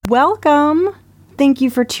Welcome. Thank you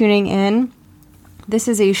for tuning in. This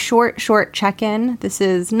is a short check-in. This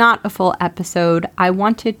is not a full episode. I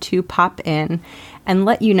wanted to pop in and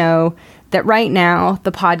let you know that right now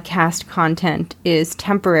the podcast content is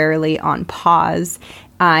temporarily on pause.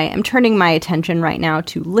 I am turning my attention right now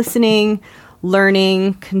to listening,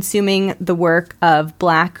 learning, consuming the work of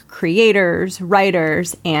Black creators,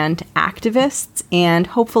 writers, and activists, and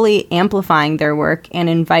hopefully amplifying their work and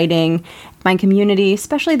inviting my community,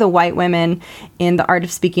 especially the white women in the Art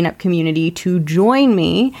of Speaking Up community, to join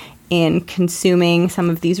me in consuming some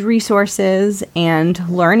of these resources and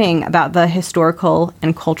learning about the historical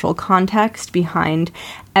and cultural context behind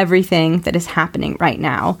everything that is happening right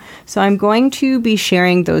now. So I'm going to be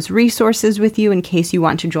sharing those resources with you in case you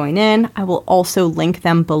want to join in. I will also link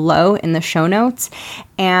them below in the show notes.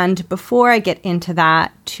 And before I get into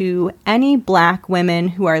that, to any Black women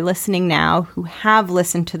who are listening now, who have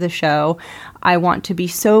listened to the show, I want to be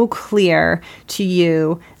so clear to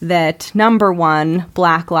you that number one,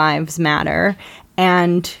 Black lives matter.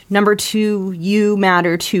 And number two, you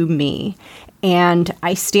matter to me. And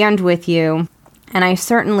I stand with you. And I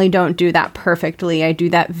certainly don't do that perfectly. I do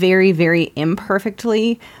that very, very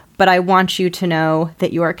imperfectly. But I want you to know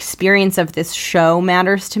that your experience of this show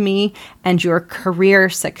matters to me and your career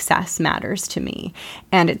success matters to me.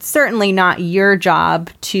 And it's certainly not your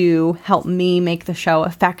job to help me make the show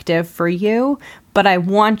effective for you. But I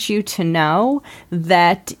want you to know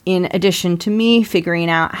that in addition to me figuring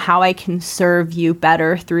out how I can serve you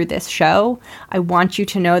better through this show, I want you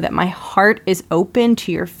to know that my heart is open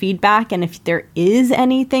to your feedback. And if there is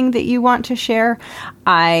anything that you want to share,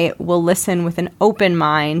 I will listen with an open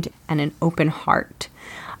mind and an open heart.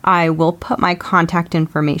 I will put my contact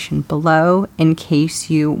information below in case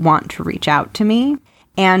you want to reach out to me.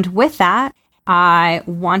 And with that, I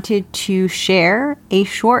wanted to share a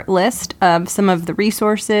short list of some of the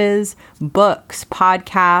resources, books,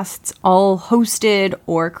 podcasts, all hosted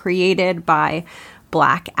or created by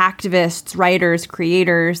Black activists, writers,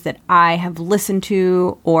 creators that I have listened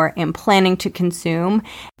to or am planning to consume.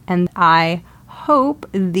 And I hope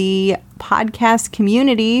the podcast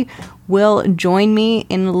community will join me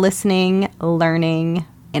in listening, learning,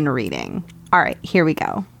 and reading. All right, here we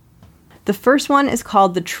go. The first one is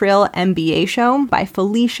called The Trill MBA Show by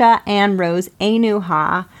Felicia Ann Rose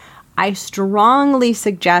Anuha. I strongly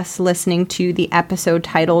suggest listening to the episode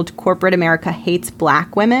titled Corporate America Hates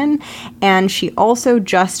Black Women. And she also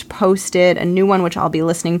just posted a new one, which I'll be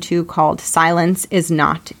listening to, called Silence is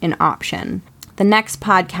Not an Option. The next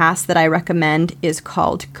podcast that I recommend is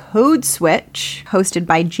called Code Switch, hosted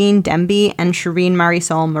by Jean Demby and Shireen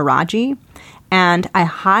Marisol Meraji. And I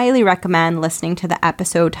highly recommend listening to the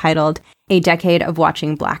episode titled A Decade of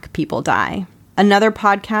Watching Black People Die. Another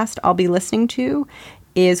podcast I'll be listening to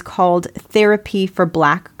is called Therapy for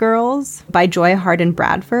Black Girls by Joy Harden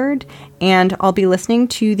Bradford. And I'll be listening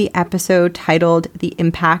to the episode titled The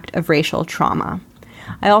Impact of Racial Trauma.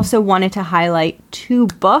 I also wanted to highlight two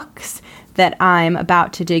books that I'm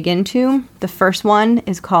about to dig into. The first one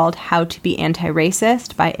is called How to Be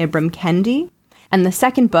Anti-Racist by Ibram Kendi. And the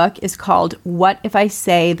second book is called What If I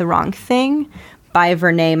Say the Wrong Thing by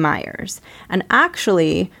Vernee Myers. And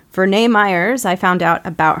actually, Vernee Myers, I found out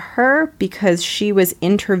about her because she was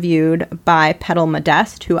interviewed by Petal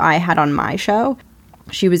Modeste, who I had on my show.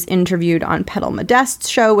 She was interviewed on Petal Modeste's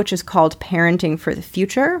show, which is called Parenting for the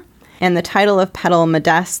Future. And the title of Petal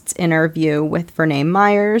Modeste's interview with Vernee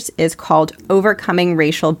Myers is called Overcoming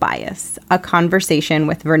Racial Bias, a Conversation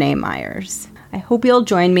with Vernee Myers. I hope you'll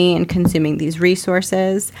join me in consuming these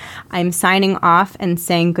resources. I'm signing off and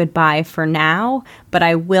saying goodbye for now, but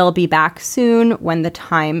I will be back soon when the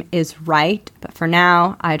time is right. But for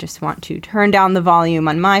now, I just want to turn down the volume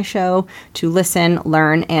on my show to listen,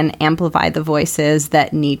 learn, and amplify the voices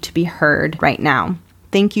that need to be heard right now.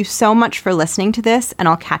 Thank you so much for listening to this, and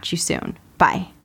I'll catch you soon. Bye.